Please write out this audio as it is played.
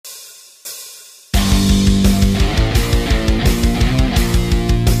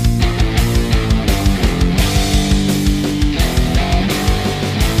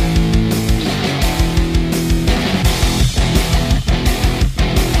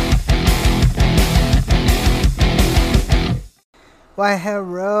Why,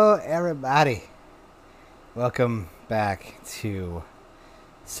 hello, everybody. Welcome back to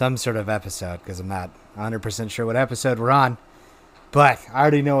some sort of episode, because I'm not 100% sure what episode we're on. But I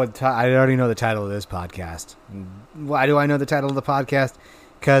already know I already know the title of this podcast. And why do I know the title of the podcast?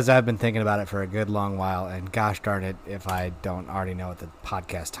 Because I've been thinking about it for a good long while, and gosh darn it if I don't already know what the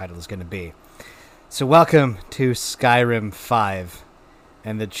podcast title is going to be. So welcome to Skyrim 5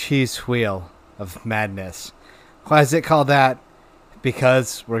 and the Cheese Wheel of Madness. Why is it called that?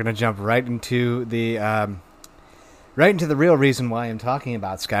 Because we're going to jump right into the real reason why I'm talking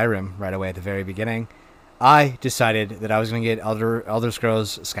about Skyrim right away at the very beginning. I decided that I was going to get Elder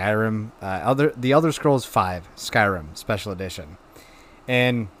Scrolls Skyrim, the Elder Scrolls 5 Skyrim Special Edition.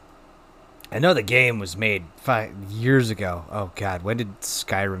 And I know the game was made 5 years ago. Oh God, when did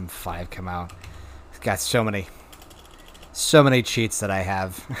Skyrim 5 come out? It's got so many cheats that I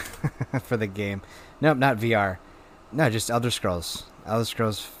have for the game. Nope, not VR. No, just Elder Scrolls.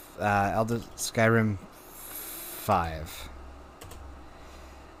 Skyrim 5.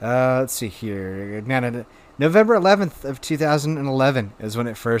 Let's see here. November 11th of 2011 is when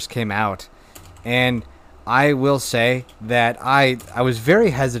it first came out. And I will say that I was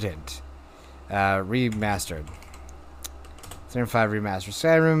very hesitant. Remastered. Skyrim 5 Remastered.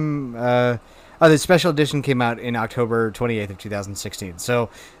 Skyrim... the special edition came out in October 28th of 2016.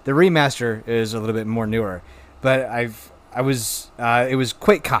 So the remaster is a little bit more newer. But it was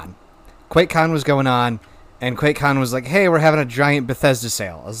QuakeCon. QuakeCon was going on, and QuakeCon was like, hey, we're having a giant Bethesda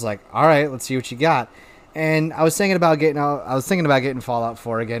sale. I was like, all right, let's see what you got. And I was thinking about getting Fallout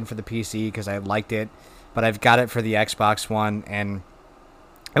 4 again for the PC because I liked it, but I've got it for the Xbox One, and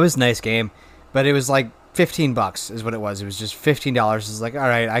it was a nice game, but it was like $15 is what it was. It was just $15. It was like, all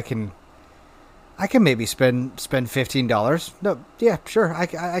right, I can maybe spend $15. No, yeah, sure,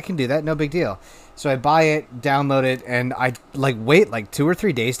 I can do that. No big deal. So I buy it, download it, and I wait 2 or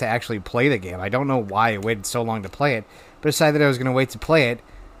 3 days to actually play the game. I don't know why I waited so long to play it, but decided I was going to wait to play it,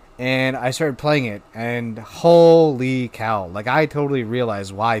 and I started playing it, and holy cow! I totally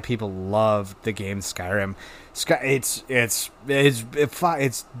realized why people love the game Skyrim. It's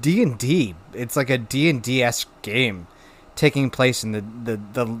D&D. It's like a D&D-esque game taking place in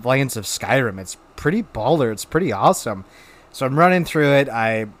the lands of Skyrim. It's pretty baller. It's pretty awesome. So I'm running through it.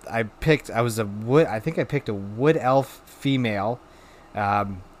 I picked a wood elf female. If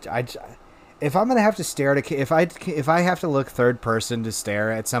I'm gonna have to stare at if I have to look third person to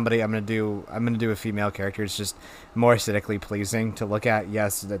stare at somebody, I'm gonna do a female character. It's just more aesthetically pleasing to look at.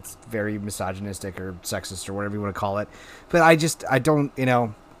 Yes, that's very misogynistic or sexist or whatever you want to call it. But I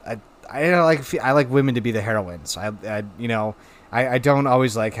like women to be the heroines. I don't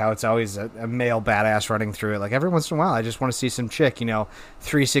always like how it's always a male badass running through it. Like every once in a while, I just want to see some chick,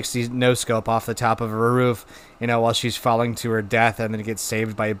 360 no scope off the top of her roof, while she's falling to her death and then gets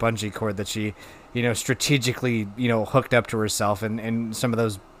saved by a bungee cord that she, strategically, hooked up to herself in some of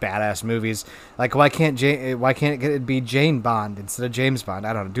those badass movies. Like why can't it be Jane Bond instead of James Bond?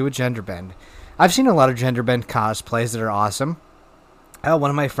 I don't know. Do a gender bend. I've seen a lot of gender bend cosplays that are awesome. One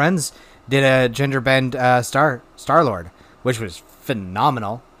of my friends did a gender bend Star-Lord, which was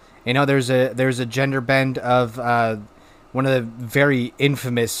phenomenal. There's a gender bend of one of the very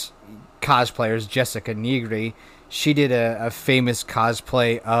infamous cosplayers, Jessica Nigri. She did a famous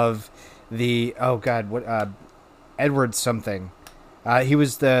cosplay of the Edward something. He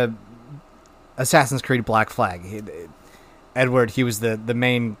was the Assassin's Creed Black Flag. Edward. He was the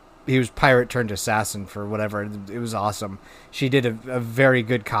main. He was pirate turned assassin for whatever. It was awesome. She did a very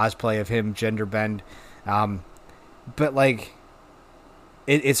good cosplay of him, gender bend. But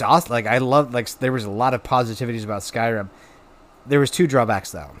it's awesome. I love there was a lot of positivities about Skyrim. There was 2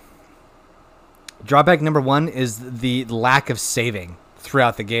 drawbacks though. Drawback number 1 is the lack of saving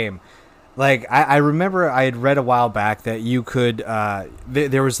throughout the game. I remember I had read a while back that you could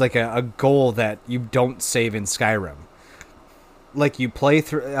there was a goal that you don't save in Skyrim. You play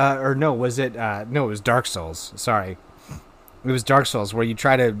through it was Dark Souls. Sorry. It was Dark Souls where you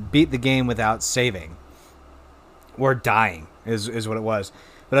try to beat the game without saving. Or dying is what it was.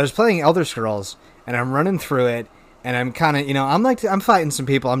 But I was playing Elder Scrolls and I'm running through it and I'm kind of, I'm fighting some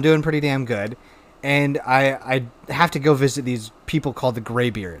people. I'm doing pretty damn good. And I have to go visit these people called the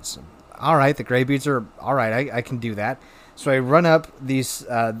Greybeards. All right, the Greybeards are all right. I can do that. So I run up these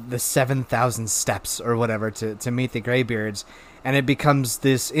the 7,000 steps or whatever to meet the Greybeards. And it becomes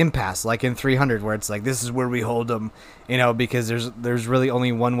this impasse, like in 300, where it's like, this is where we hold them, because there's really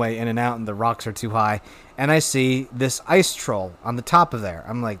only one way in and out, and the rocks are too high. And I see this ice troll on the top of there.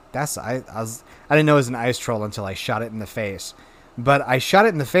 I'm like, I didn't know it was an ice troll until I shot it in the face. But I shot it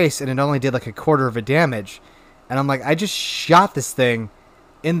in the face, and it only did a quarter of a damage. And I'm like, I just shot this thing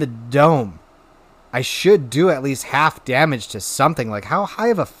in the dome. I should do at least half damage to something. Like, how high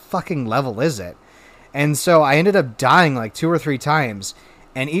of a fucking level is it? And so I ended up dying like 2 or 3 times.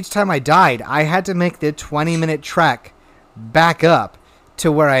 And each time I died, I had to make the 20-minute trek back up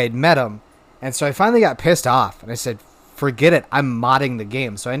to where I had met him. And so I finally got pissed off. And I said, forget it. I'm modding the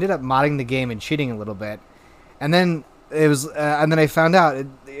game. So I ended up modding the game and cheating a little bit. And then and then I found out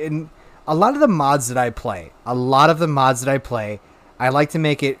in a lot of the mods that I play, I like to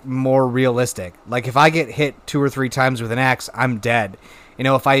make it more realistic. Like, if I get hit 2 or 3 times with an axe, I'm dead. You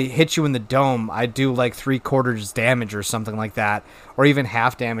know, if I hit you in the dome, I do like 3/4 damage or something like that, or even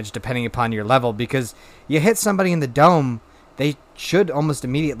half damage depending upon your level, because you hit somebody in the dome, they should almost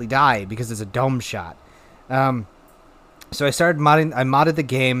immediately die because it's a dome shot. So I modded the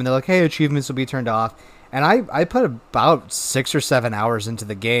game, and they're like, hey, achievements will be turned off. And I put about 6 or 7 hours into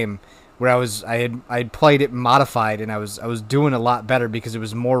the game, where I'd played it modified, and I was doing a lot better because it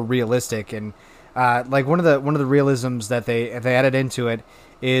was more realistic. And like one of the realisms that they added into it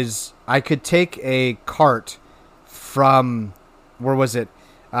is I could take a cart from, where was it?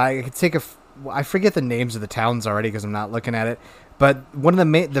 I could take I forget the names of the towns already because I'm not looking at it. But one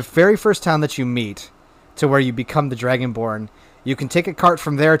of the very first town that you meet, to where you become the Dragonborn, you can take a cart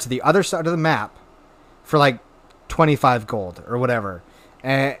from there to the other side of the map for like 25 gold or whatever.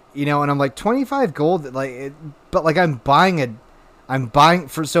 You know, and I'm like, 25 gold, like, but like I'm buying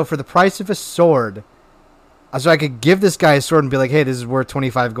for the price of a sword. So I could give this guy a sword and be like, hey, this is worth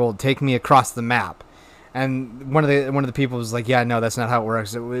 25 gold. Take me across the map. And one of the people was like, yeah, no, that's not how it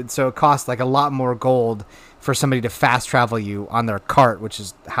works. So it costs like a lot more gold for somebody to fast travel you on their cart, which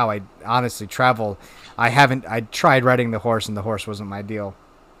is how I honestly travel. I tried riding the horse, and the horse wasn't my deal.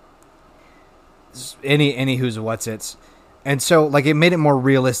 Any who's what's it's. And so, like, it made it more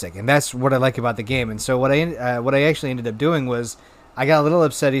realistic, and that's what I like about the game. And so what I actually ended up doing was I got a little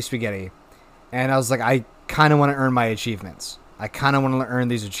upsetty spaghetti, and I was like, I kind of want to earn my achievements. I kind of want to earn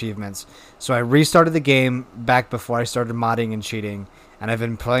these achievements. So I restarted the game back before I started modding and cheating, and I've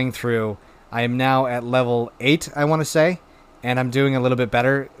been playing through. I am now at level 8, I want to say, and I'm doing a little bit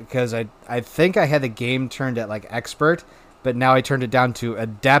better because I think I had the game turned at, like, expert, but now I turned it down to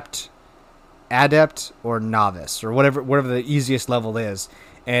adept, or novice, or whatever the easiest level is.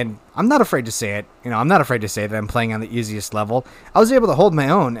 And I'm not afraid to say it. You know, I'm not afraid to say that I'm playing on the easiest level. I was able to hold my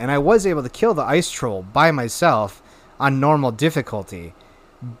own, and I was able to kill the ice troll by myself on normal difficulty.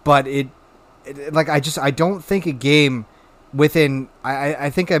 But I don't think a game within, I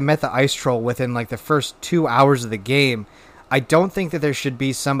think I met the ice troll within like the first 2 hours of the game. I don't think that there should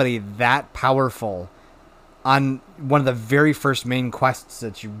be somebody that powerful on one of the very first main quests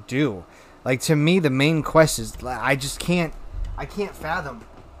that you do. Like, to me, the main quest is, I can't fathom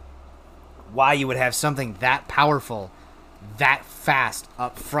why you would have something that powerful, that fast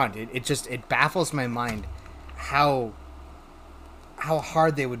up front. It baffles my mind how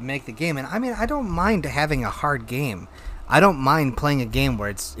hard they would make the game. And I mean, I don't mind having a hard game. I don't mind playing a game where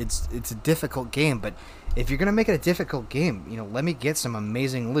it's a difficult game, but if you're gonna make it a difficult game, you know, let me get some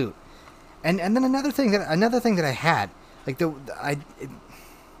amazing loot. And then another thing that I had, like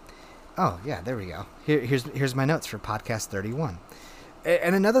oh yeah, there we go. Here's my notes for podcast 31.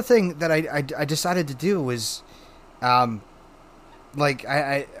 And another thing that I decided to do was, like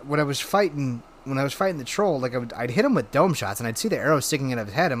when I was fighting the troll, like I'd hit him with dome shots, and I'd see the arrow sticking out of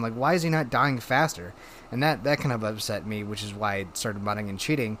his head. I'm like, why is he not dying faster? And that kind of upset me, which is why I started modding and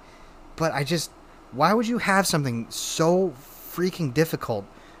cheating. But why would you have something so freaking difficult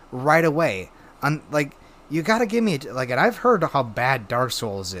right away? Like, you gotta give me and I've heard how bad Dark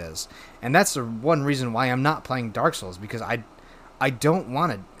Souls is, and that's the one reason why I'm not playing Dark Souls, because I don't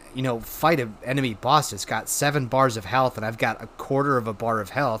want to, you know, fight an enemy boss that's got 7 bars of health, and I've got 1/4 of a bar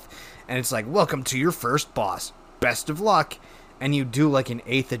of health, and it's like, welcome to your first boss, best of luck, and you do like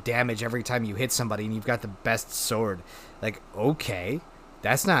 1/8 of damage every time you hit somebody, and you've got the best sword. Like, okay,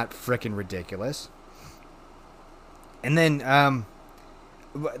 that's not frickin' ridiculous. And then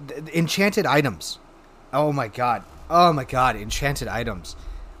enchanted items. Oh my god, enchanted items.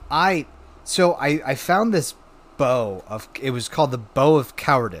 I found this bow it was called the Bow of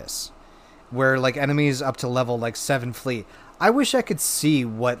Cowardice, where like enemies up to level like 7 flee. I wish I could see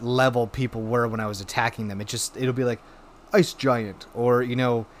what level people were when I was attacking them. It'll be like Ice Giant, or, you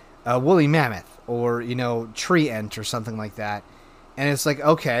know, Woolly Mammoth, or, you know, Tree Ent, or something like that. And it's like,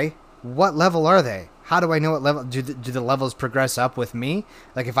 okay, what level are they? How do I know what level? Do the levels progress up with me?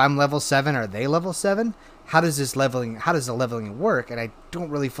 Like, if I'm level 7, are they level 7? How does the leveling work? And I don't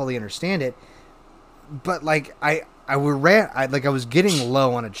really fully understand it. But like I was getting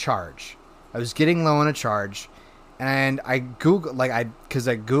low on a charge. and I Google because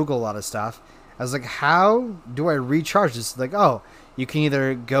I Google a lot of stuff. I was like, how do I recharge this? Like, oh, you can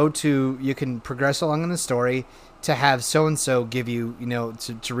either you can progress along in the story to have so and so give you,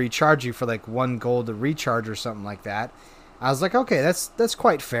 to recharge you for like 1 gold to recharge or something like that. I was like, okay, that's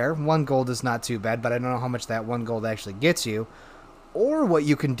quite fair. 1 gold is not too bad, but I don't know how much that 1 gold actually gets you. Or what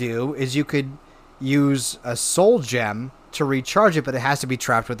you can do is you could use a soul gem to recharge it, but it has to be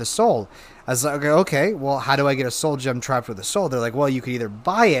trapped with a soul. I was like, okay, well, how do I get a soul gem trapped with a soul? They're like, well, you could either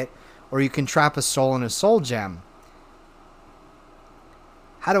buy it or you can trap a soul in a soul gem.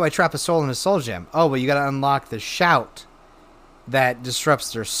 How do I trap a soul in a soul gem? Oh, well, you got to unlock the shout that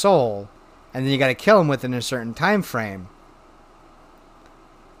disrupts their soul, and then you got to kill them within a certain time frame.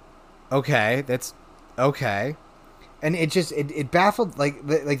 Okay, that's okay. And it baffled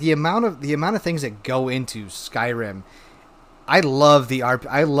the amount of things that go into Skyrim. I love the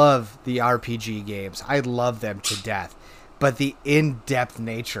RPG games. I love them to death. But the in-depth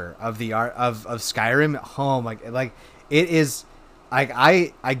nature of Skyrim, oh my, like it is like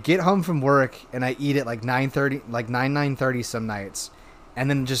I get home from work and I eat at like 9:30, like 9:30 some nights, and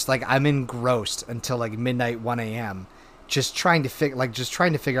then just like I'm engrossed until like midnight 1 a.m. just trying to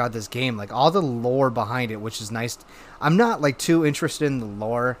figure out this game, like all the lore behind it, which is nice. I'm not like too interested in the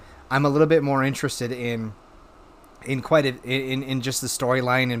lore. I'm a little bit more interested in just the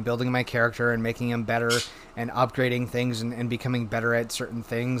storyline and building my character and making him better and upgrading things and becoming better at certain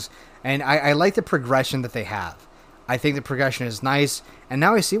things. And I like the progression that they have. I think the progression is nice, and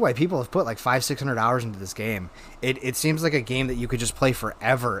now I see why people have put like 500-600 hours into this game. It seems like a game that you could just play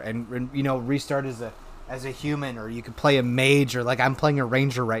forever and restart as a human, or you could play a mage, or like I'm playing a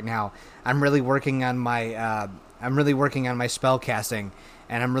ranger right now. I'm really working on my spell casting,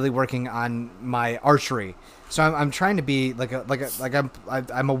 and I'm really working on my archery. So I'm trying to be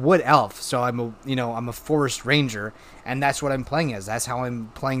I'm a wood elf, so I'm a forest ranger, and that's what I'm playing as. That's how I'm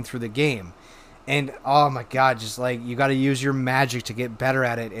playing through the game. And oh my god, just like you got to use your magic to get better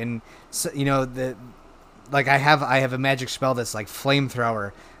at it. And so, I have a magic spell that's like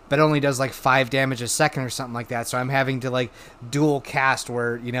flamethrower, but it only does like 5 damage a second or something like that. So I'm having to like dual cast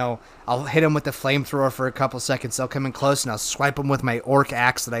where, I'll hit him with the flamethrower for a couple seconds. They'll come in close and I'll swipe them with my orc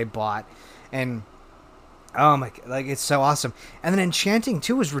axe that I bought. And oh my, like it's so awesome. And then enchanting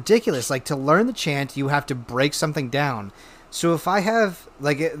too is ridiculous. Like to learn the chant, you have to break something down. So if I have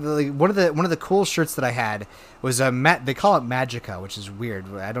one of the cool shirts that I had was they call it Magicka, which is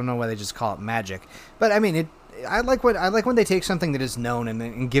weird. I don't know why they just call it magic. But I mean I like when they take something that is known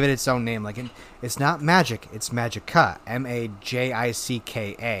and give it its own name. Like it's not magic, it's Magicka, Magicka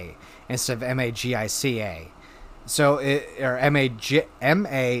instead of Magica. So or Magika,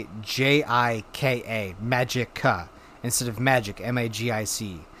 Magicka instead of magic,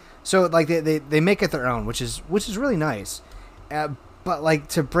 Magic. So like they make it their own, which is really nice. But like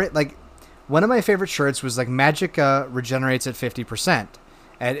one of my favorite shirts was like Magicka regenerates at 50%.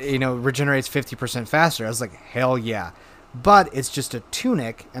 And regenerates 50% faster. I was like, hell yeah. But it's just a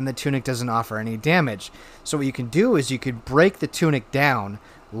tunic, and the tunic doesn't offer any damage. So what you can do is you could break the tunic down,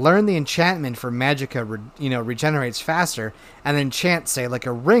 learn the enchantment for Magicka, regenerates faster, and then enchant, say, like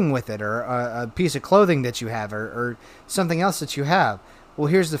a ring with it, or a piece of clothing that you have, or something else that you have. Well,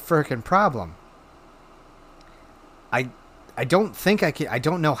 here's the frickin' problem. I don't think I can. I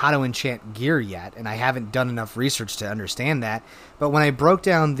don't know how to enchant gear yet, and I haven't done enough research to understand that. But when I broke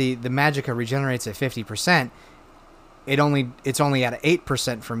down the Magicka regenerates at 50%, it's only at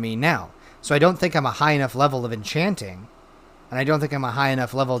 8% for me now. So I don't think I'm a high enough level of enchanting, and I don't think I'm a high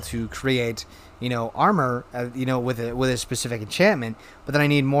enough level to create armor with a specific enchantment. But then I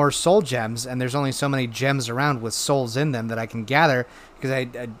need more soul gems, and there's only so many gems around with souls in them that I can gather, because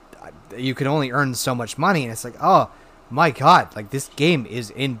you can only earn so much money, and it's like, oh my god, like this game is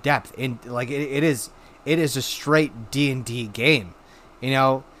in depth, it is a straight D&D game.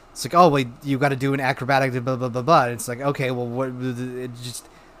 It's like, oh wait, you got to do an acrobatic blah blah blah blah. And it's like, okay, well what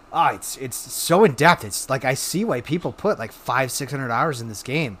it's so in depth. It's like I see why people put like 500-600 hours in this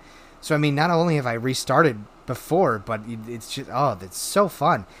game. So I mean, not only have I restarted before, but it's just it's so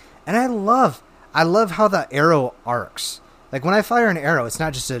fun. And I love how the arrow arcs. Like when I fire an arrow, it's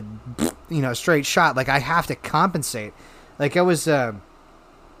not just a straight shot. Like I have to compensate. Like I was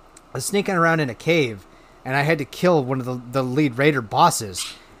sneaking around in a cave, and I had to kill one of the lead raider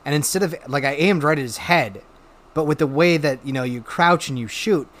bosses. And instead of I aimed right at his head, but with the way that you crouch and you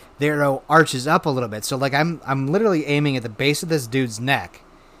shoot, the arrow arches up a little bit. So like I'm literally aiming at the base of this dude's neck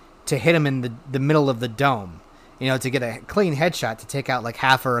to hit him in the middle of the dome. To get a clean headshot to take out like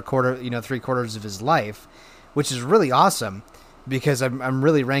half or a quarter, 3/4 of his life, which is really awesome. because I'm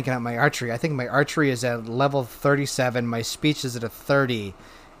really ranking up my archery. I think my archery is at level 37. My speech is at a 30,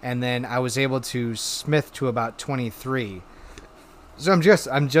 and then I was able to smith to about 23. So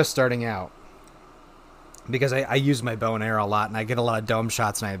I'm just starting out because I use my bow and arrow a lot, and I get a lot of dome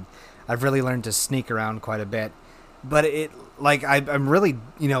shots, and I've really learned to sneak around quite a bit. But it like I'm really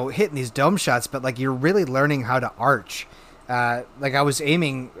hitting these dome shots, but like you're really learning how to arch. Like I was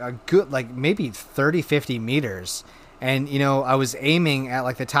aiming a good like maybe 30-50 meters. And, I was aiming at,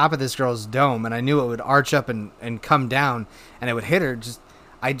 like, the top of this girl's dome, and I knew it would arch up and come down, and it would hit her.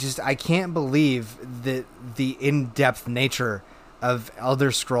 I can't believe the in-depth nature of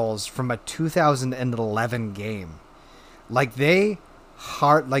Elder Scrolls from a 2011 game. Like, they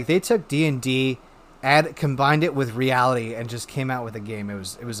took D&D, combined it with reality, and just came out with a game.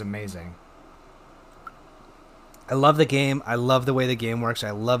 It was amazing. I love the game. I love the way the game works.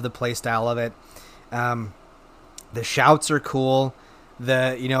 I love the play style of it. The shouts are cool.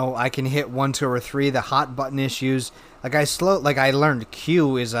 I can hit 1, 2, or 3. The hot button issues, I learned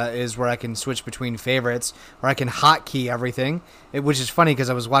Q is where I can switch between favorites, where I can hotkey everything. Which is funny because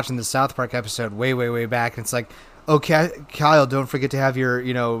I was watching the South Park episode way back, and it's like, okay, Kyle, don't forget to have your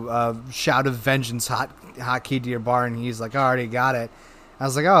shout of vengeance hotkeyed to your bar, and he's like, I already got it. I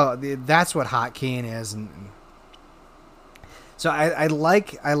was like, oh, that's what hotkeying is, and so I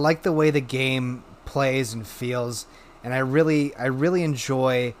like the way the game plays and feels, and I really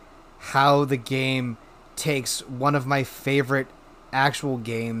enjoy how the game takes one of my favorite actual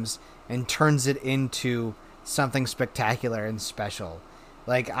games and turns it into something spectacular and special.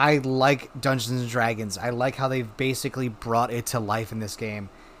 Like, I like Dungeons and Dragons. I like how they've basically brought it to life in this game.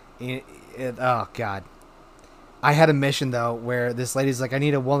 Oh god, I had a mission though where this lady's like, I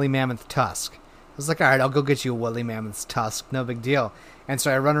need a woolly mammoth tusk. I was like, all right, I'll go get you a woolly mammoth's tusk. No big deal. And so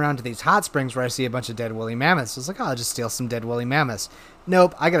I run around to these hot springs where I see a bunch of dead woolly mammoths. I was like, oh, I'll just steal some dead woolly mammoths.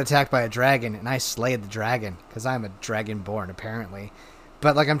 Nope, I got attacked by a dragon, and I slayed the dragon, because I'm a dragonborn, apparently.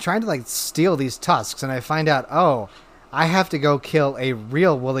 But, like, I'm trying to, like, steal these tusks, and I find out, oh, I have to go kill a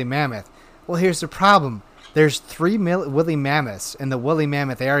real woolly mammoth. Well, here's the problem. There's 3 woolly mammoths in the woolly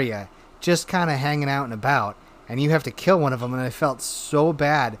mammoth area, just kind of hanging out and about, and you have to kill one of them, and I felt so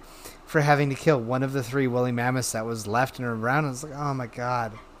bad for having to kill one of the 3 woolly mammoths that was left and around. I was like, oh my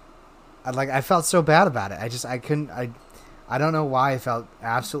god. I felt so bad about it. I don't know why I felt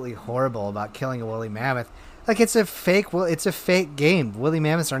absolutely horrible about killing a woolly mammoth. Like, it's a fake game. Woolly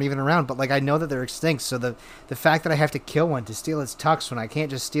mammoths aren't even around, but like I know that they're extinct, so the fact that I have to kill one to steal its tusk when I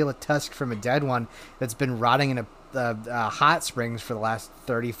can't just steal a tusk from a dead one that's been rotting in a hot springs for the last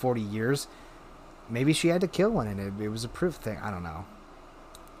 30-40 years, maybe she had to kill one and it was a proof thing. I don't know.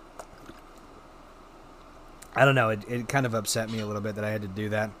 It kind of upset me a little bit that I had to do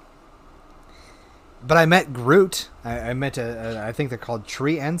that. But I met Groot. I met I think they're called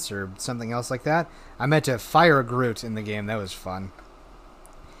tree ents or something else like that. I met a fire Groot in the game. That was fun.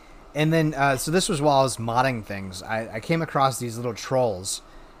 And then, so this was while I was modding things. I came across these little trolls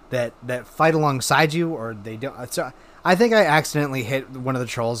that fight alongside you, or they don't. So I think I accidentally hit one of the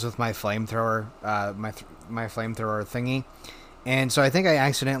trolls with my flamethrower, my flamethrower thingy. And so I think I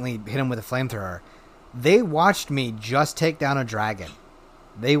accidentally hit him with a flamethrower. They watched me just take down a dragon.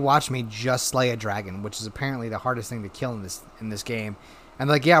 They watched me just slay a dragon, which is apparently the hardest thing to kill in this game. And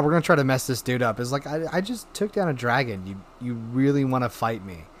like, yeah, we're gonna try to mess this dude up. It's like, I just took down a dragon. You really want to fight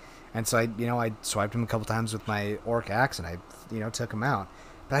me? And so I swiped him a couple times with my orc axe, and I took him out.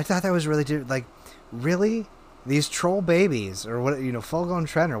 But I thought that was really these troll babies, or what, Fulgo and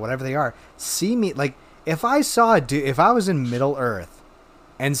Trent or whatever they are, see me. Like, if I saw a dude, if I was in Middle Earth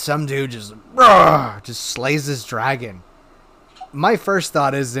and some dude just slays this dragon, my first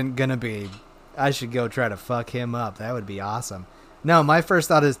thought isn't gonna be, I should go try to fuck him up. That would be awesome. No, my first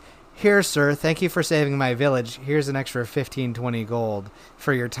thought is, here, sir, thank you for saving my village. Here's an extra 15-20 gold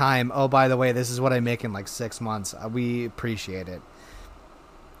for your time. Oh, by the way, this is what I make in like 6 months. We appreciate it.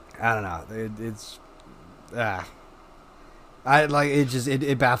 I don't know. It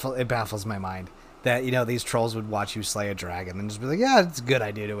baffles my mind that these trolls would watch you slay a dragon and just be like, yeah, it's a good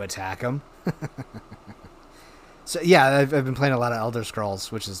idea to attack him. So yeah, I've been playing a lot of Elder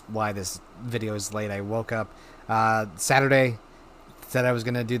Scrolls, which is why this video is late. I woke up Saturday, said I was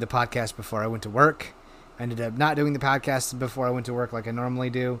going to do the podcast before I went to work. I ended up not doing the podcast before I went to work like I normally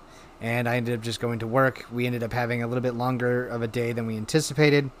do, and I ended up just going to work. We ended up having a little bit longer of a day than we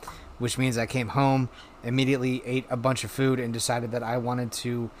anticipated, which means I came home, immediately ate a bunch of food, and decided that I wanted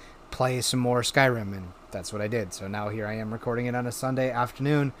to play some more Skyrim, and that's what I did. So now here I am recording it on a Sunday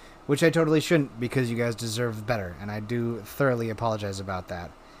afternoon, which I totally shouldn't, because you guys deserve better, and I do thoroughly apologize about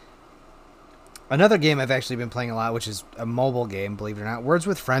that. Another game I've actually been playing a lot, which is a mobile game, believe it or not, Words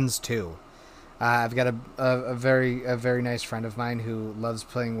with Friends 2. I've got a very nice friend of mine who loves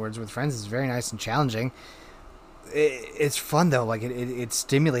playing Words with Friends. It's very nice and challenging. It's fun though. Like it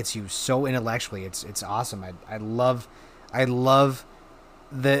stimulates you so intellectually. It's awesome. I love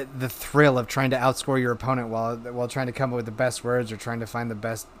the thrill of trying to outscore your opponent while trying to come up with the best words or trying to find the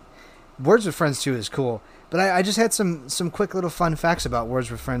best. Words with Friends 2 is cool, but I just had some quick little fun facts about Words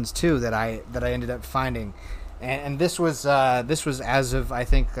with Friends 2 that I ended up finding, and this was as of I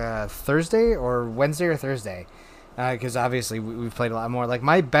think Thursday or Wednesday or Thursday, because obviously we've played a lot more. Like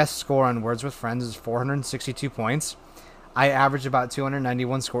my best score on Words with Friends is 462 points. I average about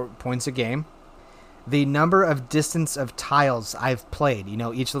 291 points a game. The number of distance of tiles I've played,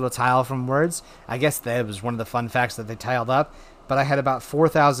 each little tile from Words, I guess that was one of the fun facts that they tiled up. But I had about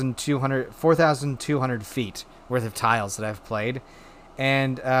 4,200 feet worth of tiles that I've played.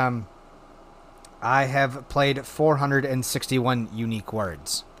 And I have played 461 unique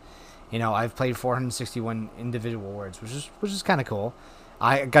words. I've played 461 individual words, which is kind of cool.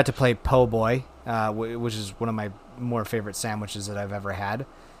 I got to play Po' Boy, which is one of my more favorite sandwiches that I've ever had.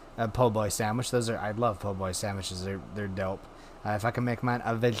 A Po' Boy sandwich. I love Po' Boy sandwiches. They're dope. If I can make mine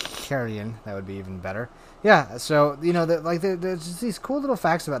a vegetarian, that would be even better. Yeah, so there's just these cool little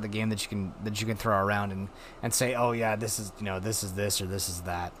facts about the game that you can throw around and say, oh yeah, this is this or this is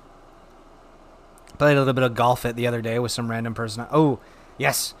that. Played a little bit of Golf It the other day with some random person. Oh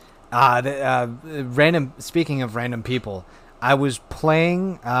yes, random. Speaking of random people, I was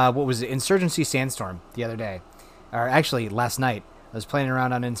playing what was it, Insurgency Sandstorm the other day, or actually last night. I was playing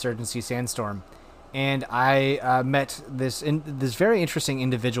around on Insurgency Sandstorm. And I met this very interesting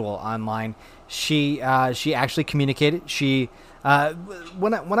individual online. She actually communicated.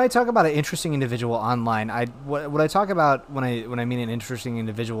 When I talk about an interesting individual online, what I talk about when I mean an interesting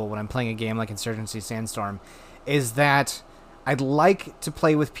individual when I'm playing a game like Insurgency Sandstorm, is that I'd like to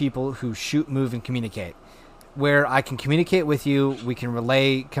play with people who shoot, move, and communicate, where I can communicate with you. We can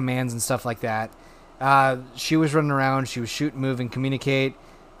relay commands and stuff like that. She was running around. She was shoot, move, and communicate.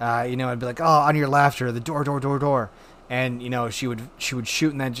 I'd be like, oh, on your left, or the door. And, she would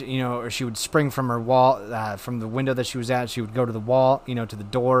shoot in that, or she would spring from her wall, from the window that she was at. She would go to the wall, to the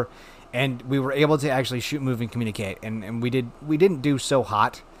door. And we were able to actually shoot, move, and communicate. And we didn't do so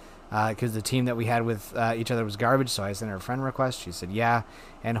hot, because the team that we had with each other was garbage. So I sent her a friend request. She said, yeah.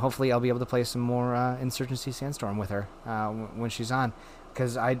 And hopefully I'll be able to play some more Insurgency Sandstorm with her when she's on.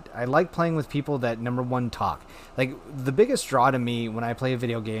 Because I like playing with people that, number one, talk. Like, the biggest draw to me when I play a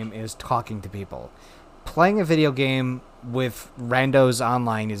video game is talking to people. Playing a video game with randos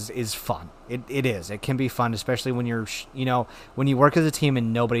online is fun. It is. It can be fun, especially when you're, when you work as a team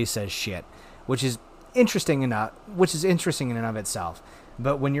and nobody says shit, which is interesting in and of itself.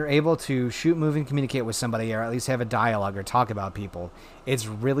 But when you're able to shoot, move, and communicate with somebody, or at least have a dialogue or talk about people, it's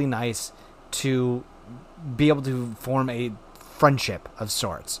really nice to be able to form a friendship of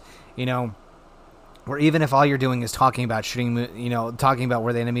sorts, where even if all you're doing is talking about shooting, talking about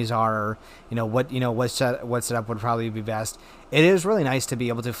where the enemies are, or what set up would probably be best. It is really nice to be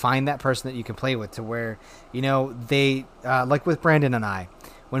able to find that person that you can play with, to where they like with Brandon and I.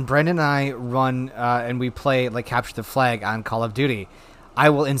 When Brandon and I run and we play like Capture the Flag on Call of Duty, I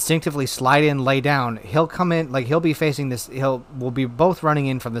will instinctively slide in, lay down. He'll come in, like he'll be facing this. We'll be both running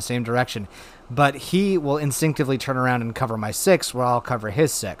in from the same direction, but he will instinctively turn around and cover my 6, while I'll cover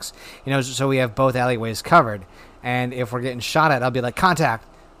his 6. So we have both alleyways covered. And if we're getting shot at, I'll be like, contact,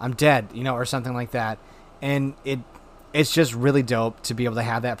 I'm dead, or something like that. And it's just really dope to be able to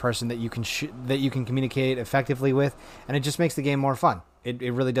have that person that you can communicate effectively with, and it just makes the game more fun.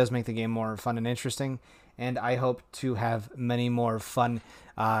 It really does make the game more fun and interesting. And I hope to have many more fun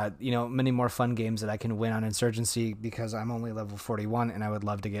games that I can win on Insurgency, because I'm only level 41, and I would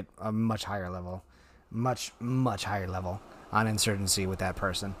love to get a much higher level on Insurgency with that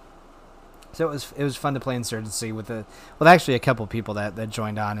person. So it was fun to play Insurgency with actually a couple people that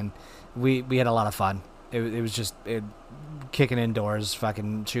joined on, and we had a lot of fun. It was just kicking indoors,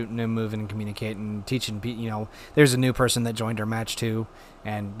 fucking shooting and moving and communicating, teaching. There's a new person that joined our match too,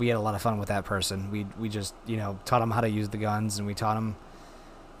 and we had a lot of fun with that person. We just taught them how to use the guns, and we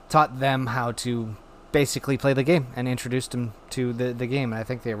taught them how to basically play the game, and introduced them to the game. And I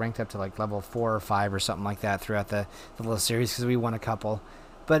think they ranked up to like level 4 or 5 or something like that throughout the little series, because we won a couple.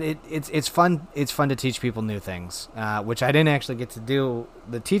 But it's fun. It's fun to teach people new things, which I didn't actually get to do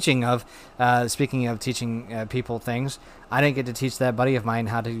the teaching of. Speaking of teaching people things, I didn't get to teach that buddy of mine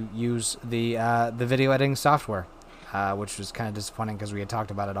how to use the video editing software, which was kind of disappointing, because we had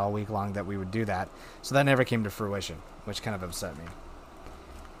talked about it all week long that we would do that. So that never came to fruition, which kind of upset me.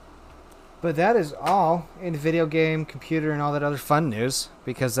 But that is all in video game, computer, and all that other fun news,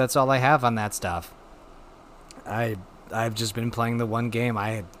 because that's all I have on that stuff. I've just been playing the one game.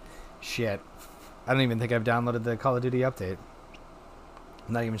 Shit. I don't even think I've downloaded the Call of Duty update.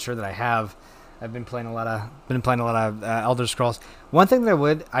 I'm not even sure that I have. I've been playing a lot of Elder Scrolls. One thing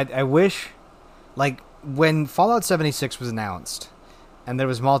that I wish, like when Fallout 76 was announced, and there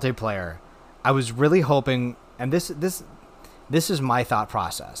was multiplayer, I was really hoping, and this is my thought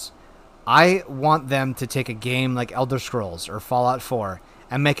process. I want them to take a game like Elder Scrolls or Fallout 4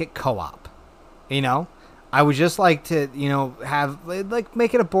 and make it co-op. You know, I would just like to, have like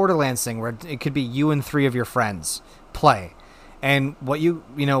make it a Borderlands thing where it could be you and 3 of your friends play. And what you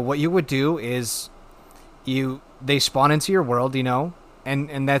would do is they spawn into your world,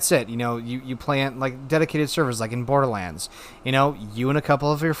 and that's it. You play it like dedicated servers like in Borderlands. You and a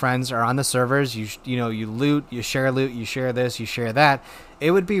couple of your friends are on the servers. You loot, you share this, you share that.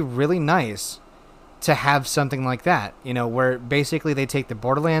 It would be really nice to have something like that, where basically they take the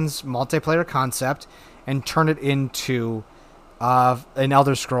Borderlands multiplayer concept and turn it into an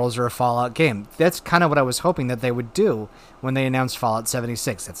Elder Scrolls or a Fallout game. That's kind of what I was hoping that they would do when they announced Fallout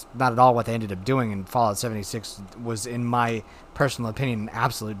 76. That's not at all what they ended up doing, and Fallout 76 was, in my personal opinion, an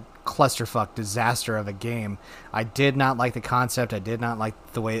absolute clusterfuck disaster of a game. I did not like the concept. I did not like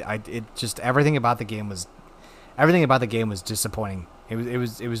the way everything about the game was disappointing. It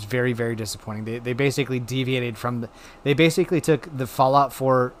was very, very disappointing. They basically deviated from they basically took the Fallout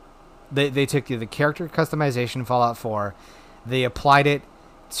 4. They took the character customization Fallout 4. They applied it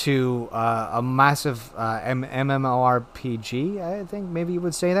to a massive MMORPG, I think maybe you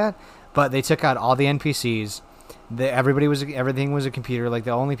would say that. But they took out all the NPCs. Everything was a computer. Like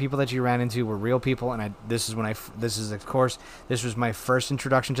the only people that you ran into were real people. And this was my first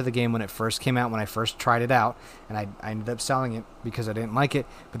introduction to the game when it first came out. When I first tried it out, and I ended up selling it because I didn't like it.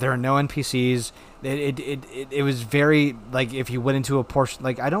 But there are no NPCs. It was very like if you went into a portion.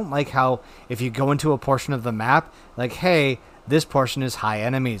 Like I don't like how if you go into a portion of the map, like hey, this portion is high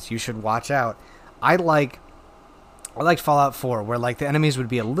enemies. You should watch out. I liked Fallout 4, where like the enemies would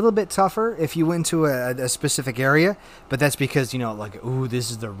be a little bit tougher if you went to a specific area, but that's because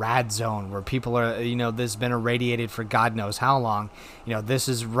this is the rad zone where people are this has been irradiated for God knows how long. This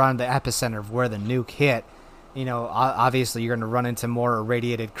is run the epicenter of where the nuke hit. Obviously you're going to run into more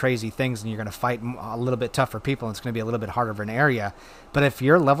irradiated crazy things, and you're going to fight a little bit tougher people, and it's going to be a little bit harder of an area. But if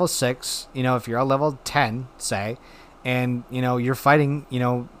you're level 6, if you're a level 10, say, and you're fighting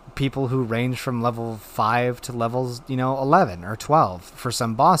people who range from level 5 to levels 11 or 12 for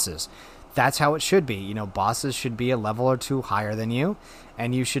some bosses, that's how it should be. Bosses should be a level or 2 higher than you,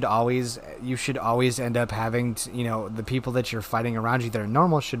 and you should always end up having the people that you're fighting around you that are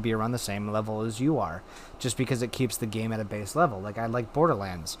normal should be around the same level as you are, just because it keeps the game at a base level. Like I like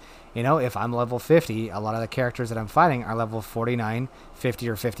Borderlands. If I'm level 50, a lot of the characters that I'm fighting are level 49, 50,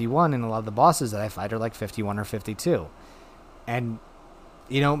 or 51, and a lot of the bosses that I fight are like 51 or 52. And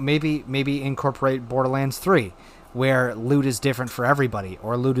maybe incorporate Borderlands 3, where loot is different for everybody,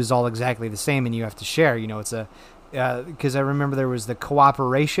 or loot is all exactly the same and you have to share. It's because I remember there was the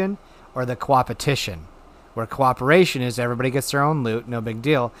cooperation or the coopetition, where cooperation is everybody gets their own loot, no big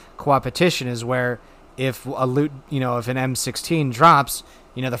deal. Coopetition is where if a loot, if an M16 drops,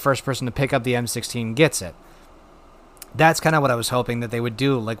 the first person to pick up the M16 gets it. That's kind of what I was hoping that they would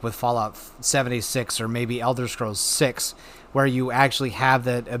do, like with Fallout 76 or maybe Elder Scrolls 6, where you actually have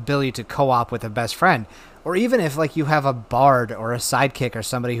the ability to co-op with a best friend. Or even if like you have a bard or a sidekick or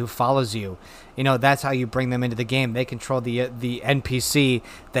somebody who follows you, that's how you bring them into the game. They control the NPC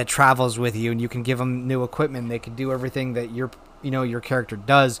that travels with you, and you can give them new equipment. They can do everything that your character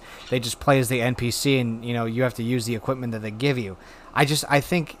does. They just play as the NPC, and you have to use the equipment that they give you.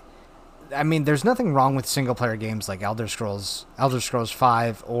 I mean, there's nothing wrong with single player games like Elder Scrolls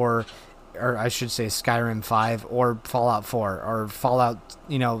 5, or I should say Skyrim 5, or Fallout 4, or Fallout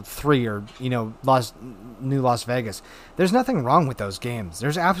 3, or New Las Vegas. There's nothing wrong with those games.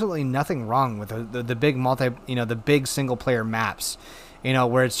 There's absolutely nothing wrong with the big the big single player maps,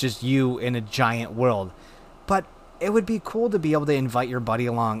 where it's just you in a giant world. But it would be cool to be able to invite your buddy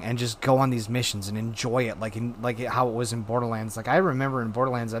along and just go on these missions and enjoy it, like how it was in Borderlands. Like I remember in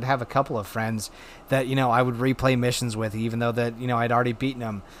Borderlands, I'd have a couple of friends that I would replay missions with, even though that I'd already beaten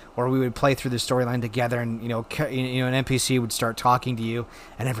them, or we would play through the storyline together, and an NPC would start talking to you,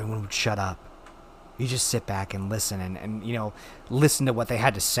 and everyone would shut up. You just sit back and listen, and listen to what they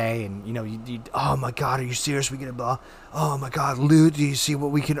had to say, and you oh my god, are you serious? We get a oh my god, loot. Do you see what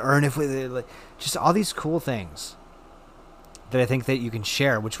we can earn if we just all these cool things that I think that you can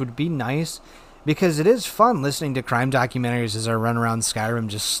share, which would be nice because it is fun listening to crime documentaries as I run around Skyrim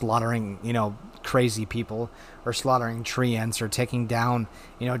just slaughtering, crazy people, or slaughtering tree ants, or taking down,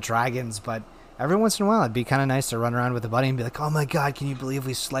 dragons. But every once in a while, it'd be kind of nice to run around with a buddy and be like, "Oh my god, can you believe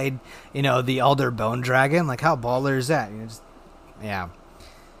we slayed, the Elder Bone Dragon? Like, how baller is that?" Yeah.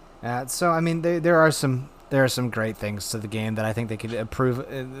 So I mean, there are some great things to the game that I think they could improve.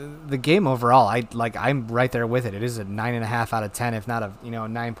 The game overall, I'm right there with it. It is a 9.5 out of 10, if not a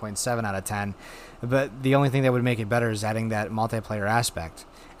 9.7 out of 10. But the only thing that would make it better is adding that multiplayer aspect,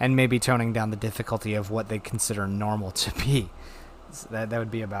 and maybe toning down the difficulty of what they consider normal to be. So that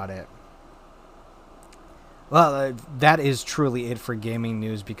would be about it. Well, that is truly it for gaming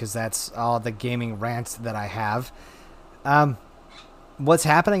news, because that's all the gaming rants that I have. What's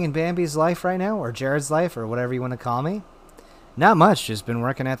happening in Bambi's life right now, or Jared's life, or whatever you want to call me? Not much. Just been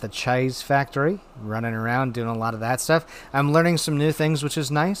working at the cheese factory, running around, doing a lot of that stuff. I'm learning some new things, which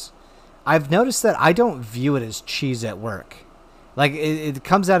is nice. I've noticed that I don't view it as cheese at work. Like, it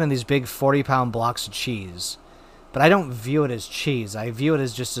comes out in these big 40-pound blocks of cheese, but I don't view it as cheese. I view it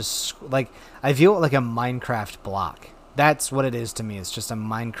as just I view it like a Minecraft block. That's what it is to me. It's just a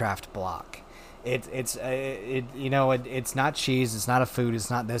Minecraft block. It's not cheese. It's not a food.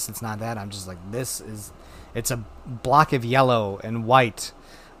 It's not this. It's not that. I'm just like, it's a block of yellow and white,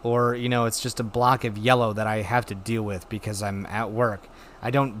 or it's just a block of yellow that I have to deal with because I'm at work.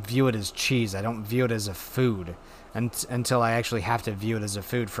 I don't view it as cheese. I don't view it as a food until I actually have to view it as a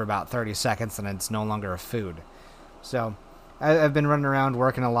food for about 30 seconds, and it's no longer a food. So I've been running around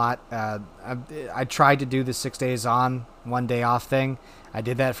working a lot. I tried to do the 6 days on, 1 day off thing. I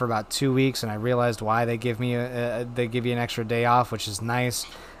did that for about 2 weeks, and I realized why they give you an extra day off, which is nice.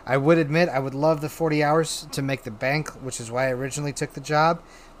 I would admit I would love the 40 hours to make the bank, which is why I originally took the job.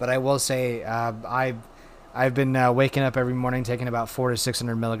 But I will say I've been waking up every morning taking about 400 to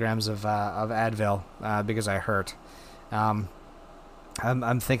 600 milligrams of Advil because I hurt. I'm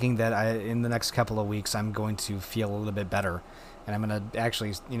thinking that in the next couple of weeks I'm going to feel a little bit better, and I'm going to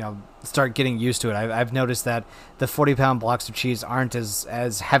actually start getting used to it. I've noticed that the 40-pound blocks of cheese aren't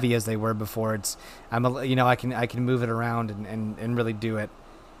as heavy as they were before. I can move it around and really do it.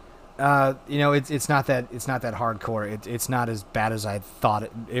 It's not that hardcore. It's not as bad as I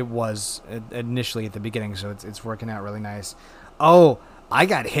thought it was initially at the beginning. So it's working out really nice. Oh, I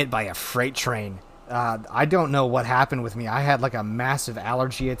got hit by a freight train. I don't know what happened with me. I had like a massive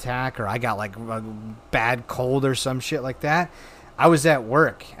allergy attack, or I got like a bad cold or some shit like that. I was at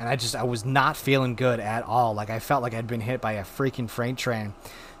work, and I was not feeling good at all. Like, I felt like I'd been hit by a freaking freight train.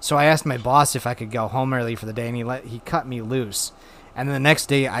 So I asked my boss if I could go home early for the day, and he cut me loose. And then the next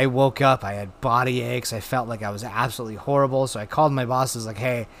day I woke up, I had body aches. I felt like I was absolutely horrible. So I called my boss. I was like,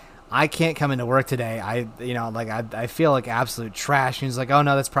 "Hey, I can't come into work today. I feel like absolute trash." And he's like, "Oh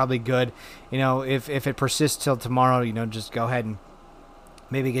no, that's probably good. If it persists till tomorrow, just go ahead and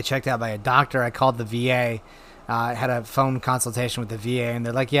maybe get checked out by a doctor." I called the VA. I had a phone consultation with the VA, and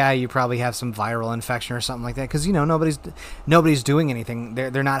they're like, "Yeah, you probably have some viral infection or something like that," because nobody's doing anything.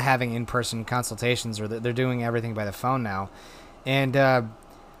 They're not having in-person consultations, or they're doing everything by the phone now. And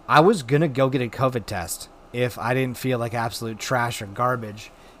I was gonna go get a COVID test if I didn't feel like absolute trash or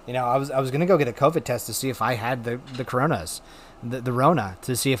garbage. I was gonna go get a COVID test to see if I had the coronas, the Rona,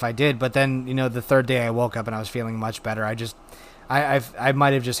 to see if I did. But then the third day I woke up and I was feeling much better. I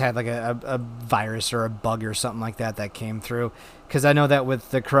might have just had like a virus or a bug or something like that came through, because I know that with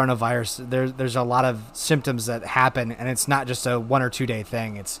the coronavirus there's a lot of symptoms that happen, and it's not just a 1 or 2 day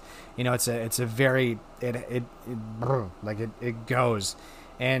thing. It's it's a very it goes,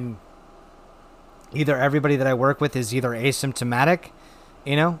 and either everybody that I work with is either asymptomatic,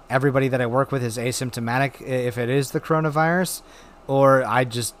 everybody that I work with is asymptomatic if it is the coronavirus, or I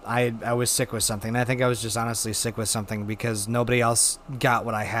was sick with something. And I think I was just honestly sick with something because nobody else got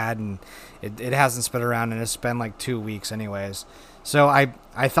what I had, and it hasn't spread around, and it's been like 2 weeks anyways. So I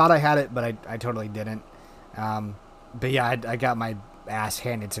thought I had it, but I totally didn't. But yeah, I got my ass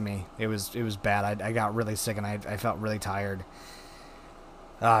handed to me. It was bad. I got really sick, and I felt really tired.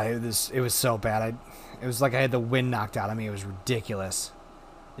 It was so bad. It was like I had the wind knocked out of me. It was ridiculous.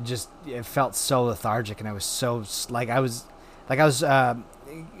 It felt so lethargic, and I was so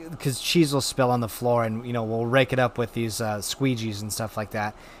because cheese will spill on the floor, and we'll rake it up with these squeegees and stuff like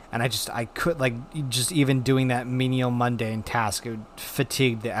that. And I could just even doing that menial mundane task, it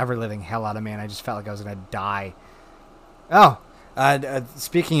fatigued the ever living hell out of me, and I just felt like I was gonna die. Oh,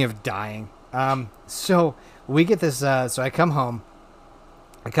 speaking of dying, so we get this. So I come home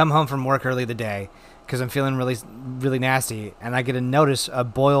from work early the day because I'm feeling really, really nasty, and I get a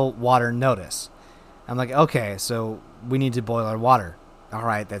boil water notice. I'm like, okay, so we need to boil our water. All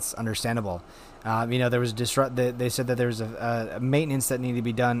right, that's understandable. There was They said that there was a maintenance that needed to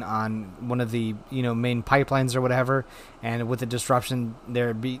be done on one of the main pipelines or whatever, and with the disruption,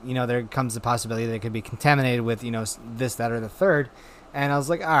 there comes the possibility that it could be contaminated with this, that, or the third. And I was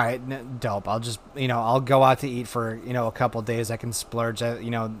like, all right, dope. I'll just I'll go out to eat for a couple of days. I can splurge.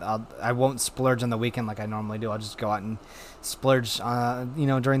 I won't splurge on the weekend like I normally do. I'll just go out and splurge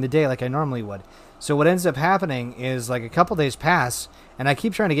during the day like I normally would. So what ends up happening is like a couple days pass, and I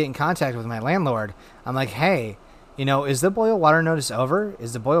keep trying to get in contact with my landlord. I'm like, hey, is the boil water notice over?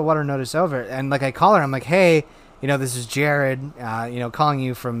 Is the boil water notice over? And like I call her, I'm like, hey, this is Jared, calling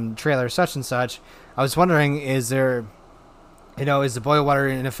you from trailer such and such. I was wondering, is the boil water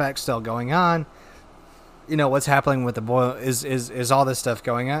in effect still going on? What's happening with the boil? Is all this stuff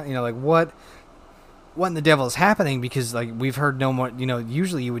going on? Like what in the devil is happening? Because like we've heard no more,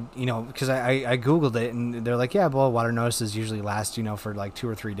 usually you would, because I Googled it and they're like, yeah, boil water notices usually last, for like 2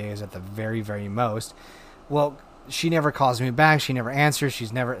 or 3 days at the very, very most. Well, she never calls me back. She never answers.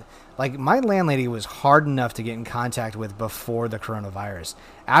 She's never, like, my landlady was hard enough to get in contact with before the coronavirus.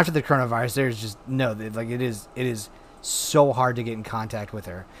 After the coronavirus, there's just no, like it is so hard to get in contact with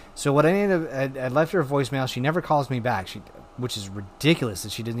her. So what I left her a voicemail. She never calls me back. Which is ridiculous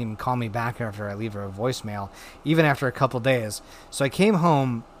that she didn't even call me back after I leave her a voicemail, even after a couple days. So I came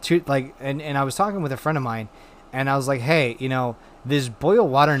home to and I was talking with a friend of mine, and I was like, hey, this boil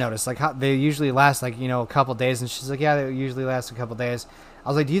water notice, like how they usually last like, a couple days. And she's like, yeah, they usually last a couple days. I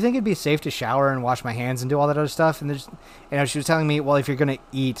was like, do you think it'd be safe to shower and wash my hands and do all that other stuff? And she was telling me, well, if you're going to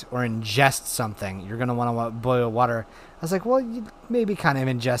eat or ingest something, you're going to want to boil water. I was like, well, you maybe kind of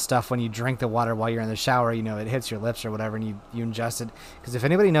ingest stuff when you drink the water while you're in the shower. It hits your lips or whatever, and you ingest it. Because if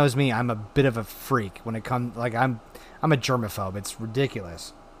anybody knows me, I'm a bit of a freak when it comes, like I'm a germaphobe. It's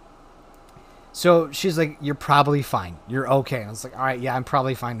ridiculous. So she's like, you're probably fine. You're okay. And I was like, all right, yeah, I'm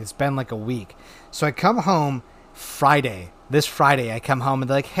probably fine. It's been like a week. So I come home this Friday, I come home and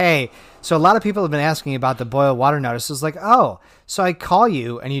they're like, hey, so a lot of people have been asking about the boil water notice. It's like, oh, so I call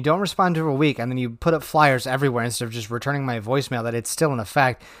you and you don't respond to a week, and then you put up flyers everywhere instead of just returning my voicemail that it's still in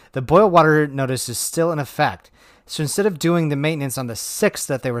effect. The boil water notice is still in effect. So instead of doing the maintenance on the 6th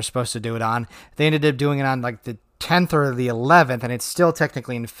that they were supposed to do it on, they ended up doing it on like the 10th or the 11th, and it's still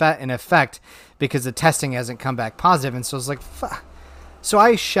technically in effect because the testing hasn't come back positive. And so it's like, fuck. So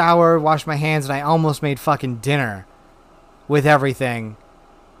I showered, washed my hands, and I almost made fucking dinner with everything.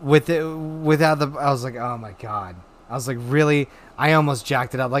 I was like, oh my God. I was like, really? I almost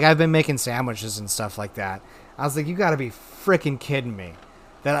jacked it up. Like, I've been making sandwiches and stuff like that. I was like, you gotta be freaking kidding me.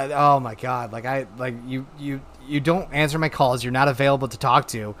 Oh my God. You don't answer my calls. You're not available to talk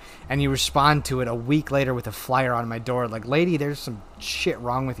to, and you respond to it a week later with a flyer on my door. Like, lady, there's some shit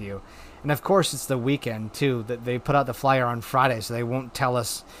wrong with you. And of course, it's the weekend too. That they put out the flyer on Friday, so they won't tell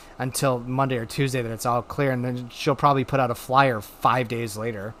us until Monday or Tuesday that it's all clear. And then she'll probably put out a flyer 5 days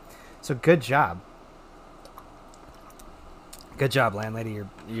later. So good job, landlady.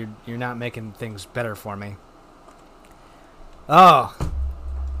 You're not making things better for me. Oh,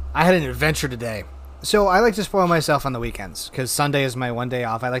 I had an adventure today. So I like to spoil myself on the weekends because Sunday is my one day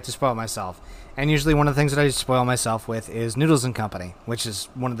off. I like to spoil myself. And usually one of the things that I spoil myself with is Noodles and Company, which is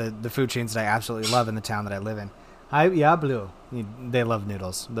one of the food chains that I absolutely love in the town that I live in. Yeah, Blue. They love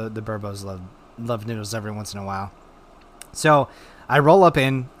noodles. The Burbos love noodles every once in a while. So I roll up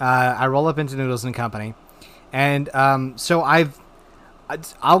into Noodles and Company, and so I've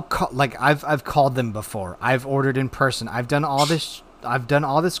called them before. I've ordered in person. I've done all this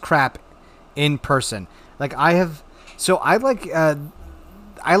crap in person. Like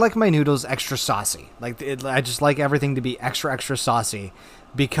I like my noodles extra saucy. I just like everything to be extra saucy,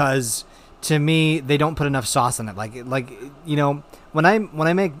 because to me they don't put enough sauce in it. When I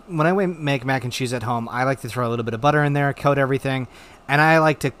make mac and cheese at home, I like to throw a little bit of butter in there, coat everything, and I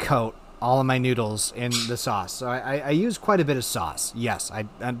like to coat all of my noodles in the sauce. So I use quite a bit of sauce. Yes,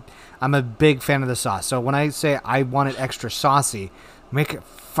 I'm a big fan of the sauce. So when I say I want it extra saucy, make it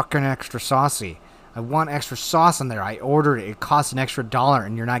fucking extra saucy. I want extra sauce in there. I ordered it. It costs an extra $1,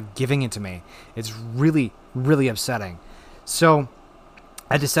 and you're not giving it to me. It's really, really upsetting. So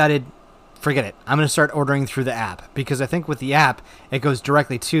I decided, forget it. I'm going to start ordering through the app, because I think with the app, it goes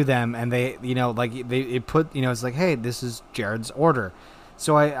directly to them, and it's like, hey, this is Jared's order.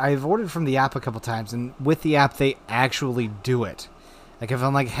 So I've ordered from the app a couple times, and with the app, they actually do it. Like if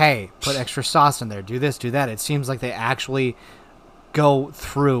I'm like, hey, put extra sauce in there, do this, do that, it seems like they actually go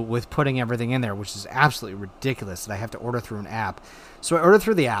through with putting everything in there, which is absolutely ridiculous that I have to order through an app. So I order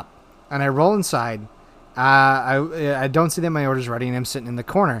through the app, and I roll inside. I don't see that my order's ready, and I'm sitting in the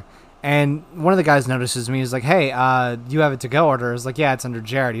corner. And one of the guys notices me. He's like, "Hey, do you have a to-go order?" I was like, "Yeah, it's under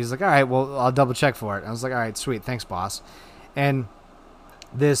Jared." He's like, "All right, well, I'll double check for it." I was like, "All right, sweet, thanks, boss." And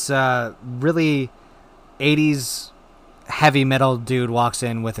this really 80s heavy metal dude walks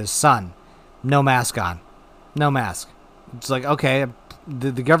in with his son, no mask on, no mask. It's like, okay,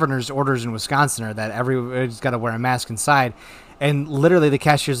 the governor's orders in Wisconsin are that everybody's got to wear a mask inside. And literally the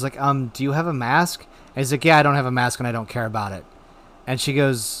cashier's like, do you have a mask? And he's like, yeah, I don't have a mask and I don't care about it. And she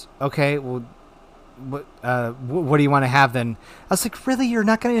goes, okay, well, what do you want to have then? I was like, really? You're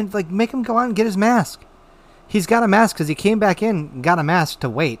not going to like make him go out and get his mask? He's got a mask because he came back in and got a mask to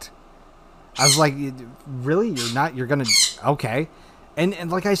wait. I was like, really? You're going to, okay. And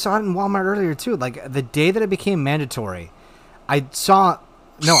like I saw it in Walmart earlier too. Like the day that it became mandatory, I'm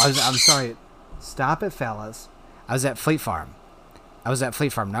sorry. Stop it, fellas. I was at Fleet Farm. Not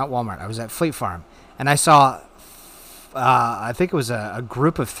Walmart. I was at Fleet Farm. And I saw, I think it was a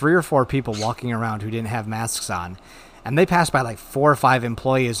group of 3 or 4 people walking around who didn't have masks on. And they passed by like 4 or 5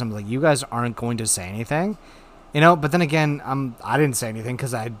 employees. I'm like, you guys aren't going to say anything? But then again, I didn't say anything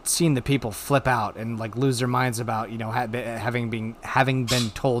because I'd seen the people flip out and like lose their minds about, having been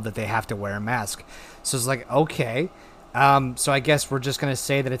told that they have to wear a mask. So it's like, okay. So I guess we're just going to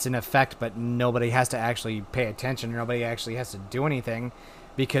say that it's in effect, but nobody has to actually pay attention. Nobody actually has to do anything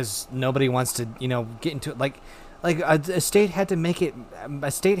because nobody wants to, get into it. Like a state had to make it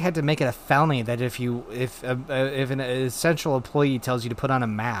a felony that if an essential employee tells you to put on a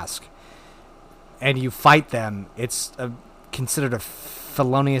mask and you fight them, it's considered a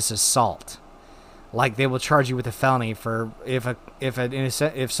felonious assault. Like they will charge you with a felony for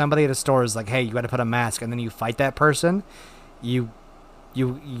if somebody at a store is like, hey, you got to put a mask, and then you fight that person, you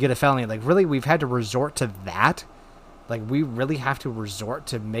get a felony. Like really, we've had to resort to that. Like we really have to resort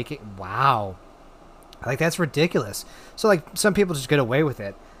to make it. Wow, like that's ridiculous. So like some people just get away with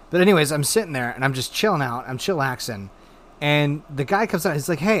it. But anyways, I'm sitting there and I'm just chilling out. I'm chillaxing, and the guy comes out. He's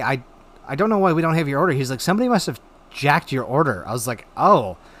like, hey, I don't know why we don't have your order. He's like, somebody must have jacked your order. I was like,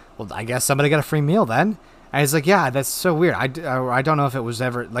 oh. Well, I guess somebody got a free meal then. And he's like, yeah, that's so weird. I don't know if it was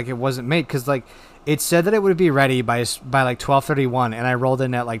ever, like, it wasn't made. Because, like, it said that it would be ready by like, 12:31. And I rolled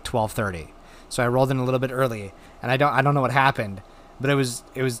in at, like, 12:30. So I rolled in a little bit early. And I don't know what happened. But it was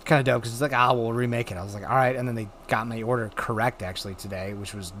kind of dope. Because it's like, we'll remake it. I was like, all right. And then they got my order correct, actually, today.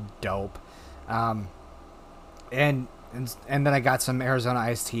 Which was dope. And then I got some Arizona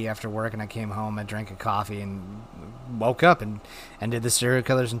iced tea after work, and I came home, I drank a coffee, and woke up and did the Serial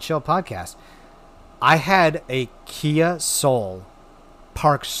Killers and Chill podcast. I had a Kia Soul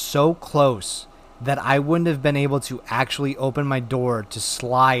parked so close that I wouldn't have been able to actually open my door to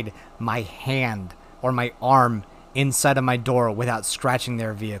slide my hand or my arm inside of my door without scratching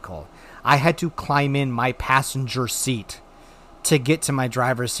their vehicle. I had to climb in my passenger seat to get to my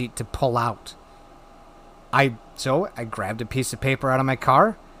driver's seat to pull out. So I grabbed a piece of paper out of my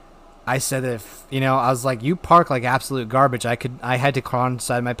car. I said, I was like, you park like absolute garbage. I had to crawl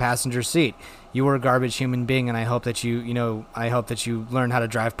inside my passenger seat. You were a garbage human being, and I hope that you learn how to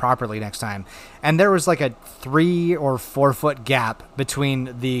drive properly next time. And there was like a 3 or 4 foot gap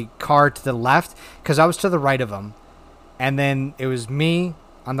between the car to the left, because I was to the right of them, and then it was me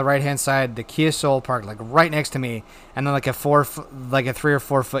on the right hand side, the Kia Soul parked like right next to me, and then like a 3 or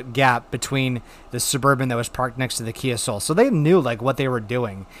 4 foot gap between the Suburban that was parked next to the Kia Soul. So they knew like what they were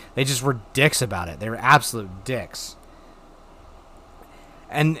doing. They just were dicks about it. They were absolute dicks.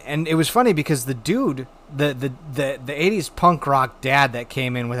 And it was funny because the dude, the 80s punk rock dad that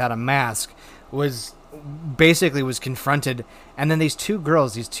came in without a mask was confronted, and then these 2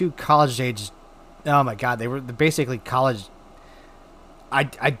 girls, these 2 college age, oh my god, they were basically college.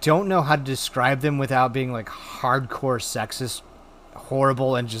 I don't know how to describe them without being like hardcore sexist,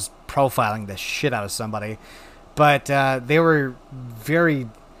 horrible, and just profiling the shit out of somebody. But they were very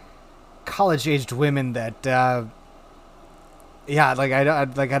college-aged women that, I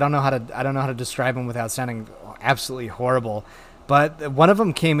don't know how to describe them without sounding absolutely horrible. But one of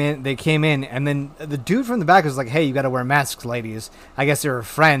them came in, and then the dude from the back was like, "Hey, you got to wear masks, ladies." I guess they were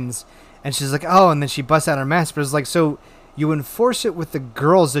friends, and she's like, "Oh," and then she busts out her mask, but it's like, so. You enforce it with the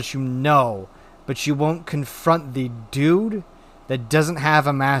girls that you know, but you won't confront the dude that doesn't have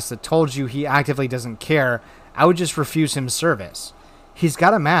a mask that told you he actively doesn't care. I would just refuse him service. He's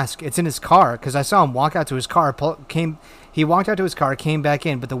got a mask. It's in his car because I saw him walk out to his car. He walked out to his car, came back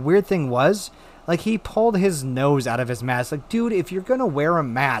in. But the weird thing was, like, he pulled his nose out of his mask. Like, dude, if you're going to wear a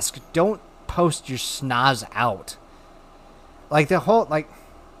mask, don't post your schnoz out. Like, the whole, like,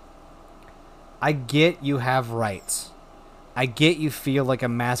 I get you have rights. I get you feel like a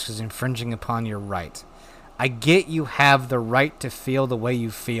mask is infringing upon your right. I get you have the right to feel the way you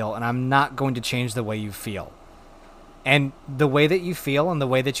feel, and I'm not going to change the way you feel. And the way that you feel and the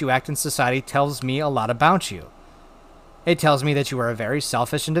way that you act in society tells me a lot about you. It tells me that you are a very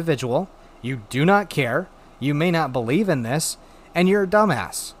selfish individual. You do not care. You may not believe in this, and you're a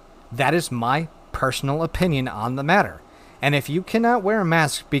dumbass. That is my personal opinion on the matter. And if you cannot wear a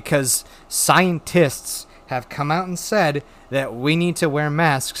mask because scientists have come out and said that we need to wear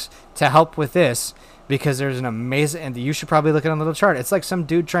masks to help with this, because there's an amazing, and you should probably look at a little chart. It's like some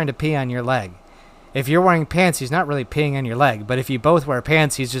dude trying to pee on your leg. If you're wearing pants, he's not really peeing on your leg. But if you both wear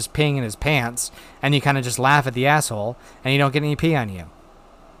pants, he's just peeing in his pants, and you kind of just laugh at the asshole, and you don't get any pee on you.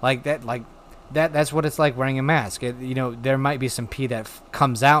 That's what it's like wearing a mask. There might be some pee that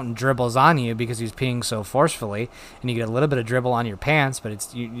comes out and dribbles on you because he's peeing so forcefully, and you get a little bit of dribble on your pants, but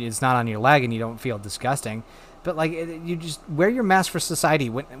it's not on your leg, and you don't feel disgusting. But you just wear your mask for society.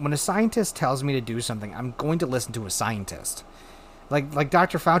 When a scientist tells me to do something, I'm going to listen to a scientist. Like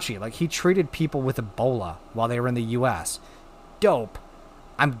Dr. Fauci, he treated people with Ebola while they were in the U.S. Dope.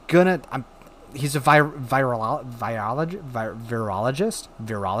 He's a virologist,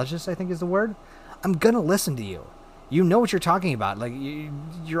 I think is the word. I'm gonna listen to you. You know what you're talking about.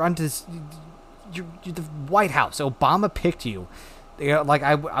 You're on this. You're the White House. Obama picked you.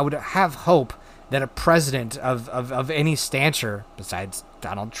 I would have hope that a president of any stature besides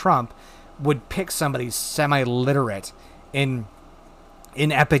Donald Trump would pick somebody semi-literate in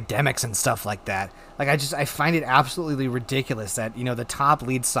epidemics and stuff like that. I find it absolutely ridiculous that, the top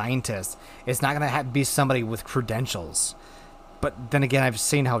lead scientist is not going to be somebody with credentials. But then again, I've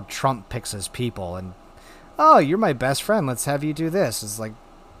seen how Trump picks his people, and, oh, you're my best friend, let's have you do this. It's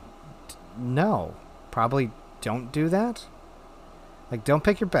no, probably don't do that. Don't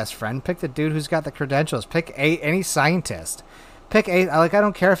pick your best friend, pick the dude who's got the credentials, pick any scientist. I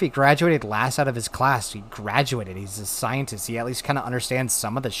don't care if he graduated last out of his class. He graduated. He's a scientist. He at least kind of understands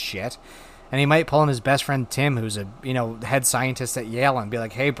some of the shit. And he might pull in his best friend Tim, who's a head scientist at Yale, and be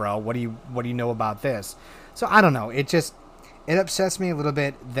like, "Hey, bro, what do you know about this?" So I don't know. It upsets me a little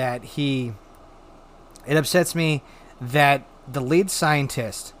bit that It upsets me that the lead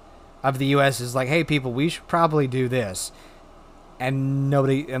scientist of the U.S. is like, "Hey, people, we should probably do this," and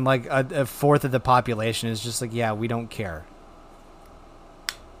nobody, and a fourth of the population is just like, "Yeah, we don't care."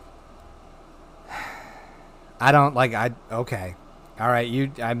 Okay. All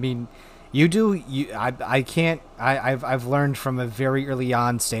right. I've learned from a very early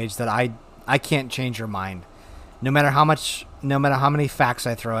on stage that I can't change your mind. No matter how many facts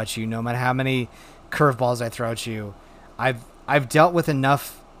I throw at you, no matter how many curveballs I throw at you, I've dealt with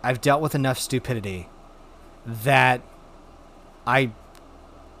enough stupidity that I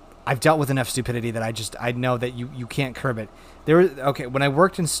know that you can't curb it. When I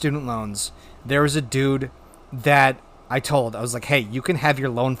worked in student loans, there was a dude that I was like, "Hey, you can have your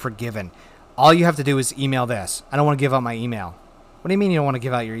loan forgiven. All you have to do is email this." I don't want to give out my email. What do you mean you don't want to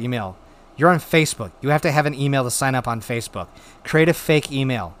give out your email? You're on Facebook. You have to have an email to sign up on Facebook. Create a fake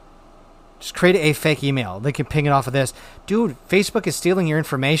email. Just create a fake email. They can ping it off of this. Dude, Facebook is stealing your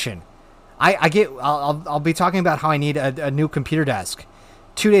information. I'll be talking about how I need a new computer desk.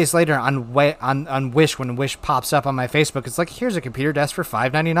 2 days later on Wish, when Wish pops up on my Facebook, it's like, "Here's a computer desk for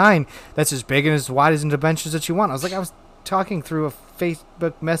 $5.99 that's as big and as wide as in dimensions that you want." I was talking through a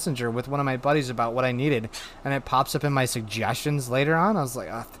Facebook Messenger with one of my buddies about what I needed, and it pops up in my suggestions later on. I was like,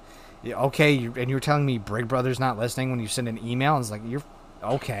 okay, and you were telling me Brig Brother's not listening when you send an email. I was like, you're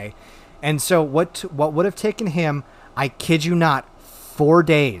okay. And so what would have taken him, I kid you not, 4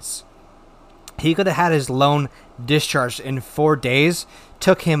 days. He could have had his loan discharged in 4 days.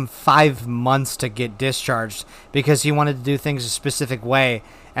 Took him 5 months to get discharged because he wanted to do things a specific way,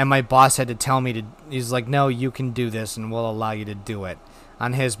 and my boss had to tell me he's like, "No, you can do this and we'll allow you to do it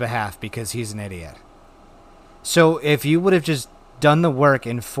on his behalf," because he's an idiot. So if you would have just done the work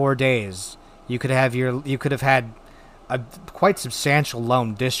in 4 days, you could have had a quite substantial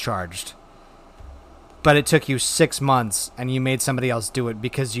loan discharged. But it took you 6 months, and you made somebody else do it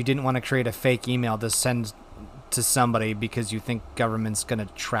because you didn't want to create a fake email to send to somebody because you think government's going to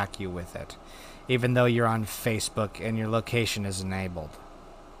track you with it, even though you're on Facebook and your location is enabled.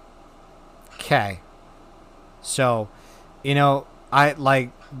 Okay. So, I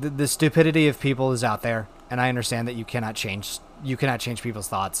the stupidity of people is out there, and I understand that you cannot change people's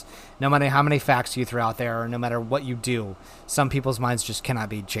thoughts. No matter how many facts you throw out there, or no matter what you do, some people's minds just cannot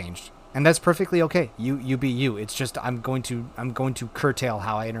be changed. And that's perfectly okay. You be you. It's just I'm going to curtail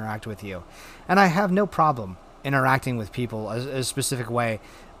how I interact with you. And I have no problem interacting with people a specific way,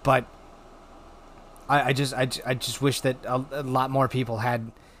 but I just wish that a lot more people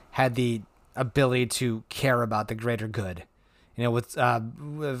had the ability to care about the greater good. You know, what's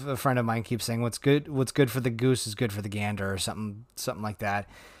a friend of mine keeps saying, what's good for the goose is good for the gander," or something like that.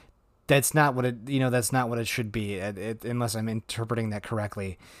 That's not what that's not what it should be, unless I'm interpreting that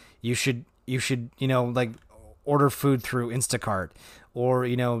correctly. You should like order food through Instacart, or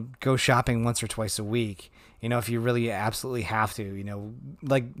go shopping once or twice a week. If you really absolutely have to,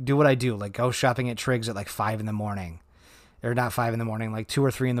 like do what I do, like go shopping at Triggs at like 5 in the morning, or not 5 in the morning, like 2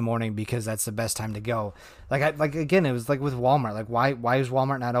 or 3 in the morning, because that's the best time to go. Like again, it was like with Walmart. Like why is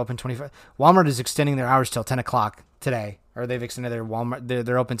Walmart not open 24? Walmart is extending their hours till 10 o'clock today, or they've extended their Walmart.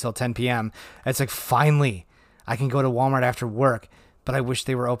 They're open till 10 p.m. It's like, finally, I can go to Walmart after work, but I wish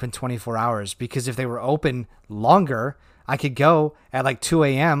they were open 24 hours, because if they were open longer, I could go at like 2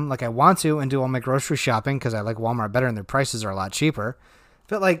 a.m. like I want to and do all my grocery shopping, because I like Walmart better and their prices are a lot cheaper.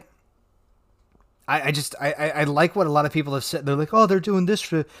 But like, I like what a lot of people have said. They're like, oh, they're doing this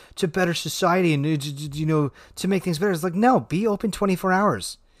to better society and to make things better. It's like, no, be open 24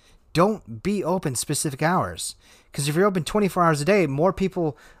 hours. Don't be open specific hours, because if you're open 24 hours a day, more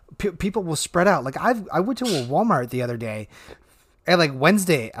people will spread out. Like I went to a Walmart the other day at like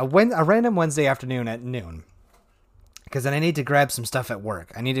a random Wednesday afternoon at noon, because then I need to grab some stuff at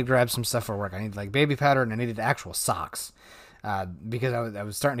work. I need like baby powder, and I needed actual socks, because I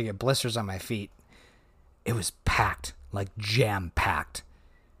was starting to get blisters on my feet. It was packed, like jam packed.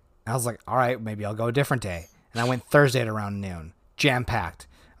 I was like, all right, maybe I'll go a different day. And I went Thursday at around noon, jam packed.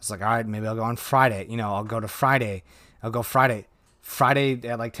 I was like, all right, maybe I'll go on Friday. I'll go Friday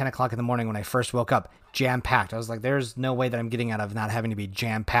at like 10 o'clock in the morning when I first woke up, jam packed. I was like, there's no way that I'm getting out of not having to be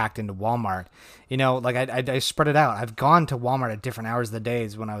jam packed into Walmart. Like I spread it out. I've gone to Walmart at different hours of the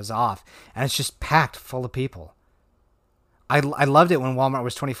days when I was off, and it's just packed full of people. I loved it when Walmart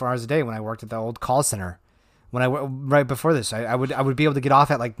was 24 hours a day when I worked at the old call center. Right before this, I would be able to get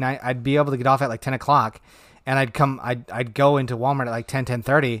off at like 9. I'd be able to get off at like 10 o'clock, and I'd go into Walmart at like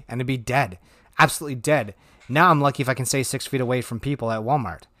 10:30, and it'd be dead, absolutely dead. Now I'm lucky if I can stay 6 feet away from people at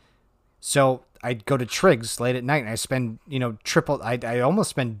Walmart. So I'd go to Triggs late at night, and I spend triple. I almost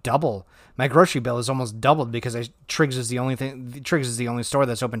spend double. My grocery bill is almost doubled, because Triggs is the only store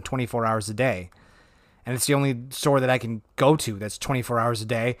that's open 24 hours a day. And it's the only store that I can go to that's 24 hours a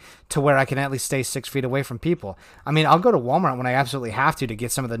day, to where I can at least stay 6 feet away from people. I mean, I'll go to Walmart when I absolutely have to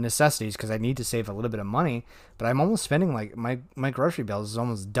get some of the necessities, because I need to save a little bit of money. But I'm almost spending, like, my grocery bill is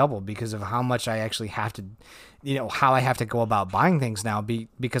almost double, because of how much I actually have to, how I have to go about buying things now,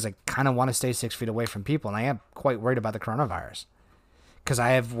 because I kind of want to stay 6 feet away from people. And I am quite worried about the coronavirus, because I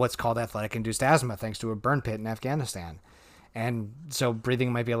have what's called athletic-induced asthma, thanks to a burn pit in Afghanistan. And so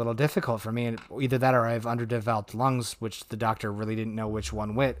breathing might be a little difficult for me, and either that or I have underdeveloped lungs, which the doctor really didn't know which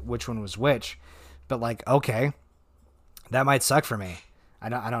one was which. But like, okay, that might suck for me. I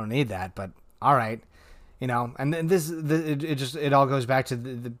don't need that, but all right, And then it all goes back to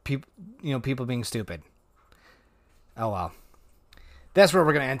the people, people being stupid. Oh well, that's where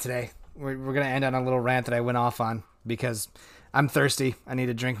we're gonna end today. We're gonna end on a little rant that I went off on, because I'm thirsty. I need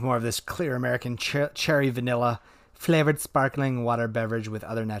to drink more of this clear American cherry vanilla flavored sparkling water beverage with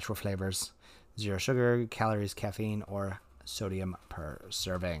other natural flavors. 0 sugar, calories, caffeine, or sodium per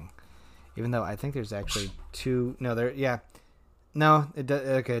serving. Even though I think there's actually it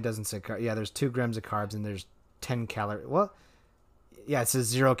doesn't say there's 2 grams of carbs, and there's 10 calories. Well, yeah, it says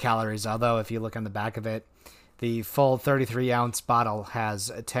 0 calories, although if you look on the back of it, the full 33-ounce bottle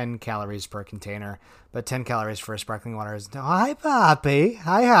has 10 calories per container, but 10 calories for a sparkling water is... Oh, hi, Poppy.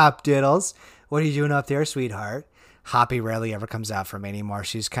 Hi, Hop Diddles. What are you doing up there, sweetheart? Hoppy rarely ever comes out for me anymore.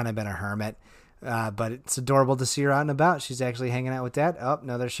 She's kind of been a hermit, but it's adorable to see her out and about. She's actually hanging out with Dad. Oh,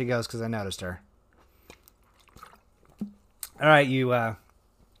 no, there she goes, because I noticed her. All right, you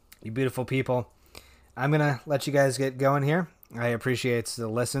beautiful people. I'm going to let you guys get going here. I appreciate the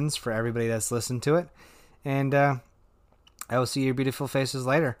listens for everybody that's listened to it. And I will see your beautiful faces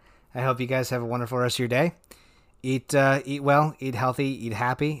later. I hope you guys have a wonderful rest of your day. Eat well, eat healthy, eat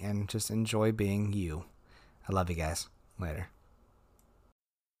happy, and just enjoy being you. I love you guys. Later.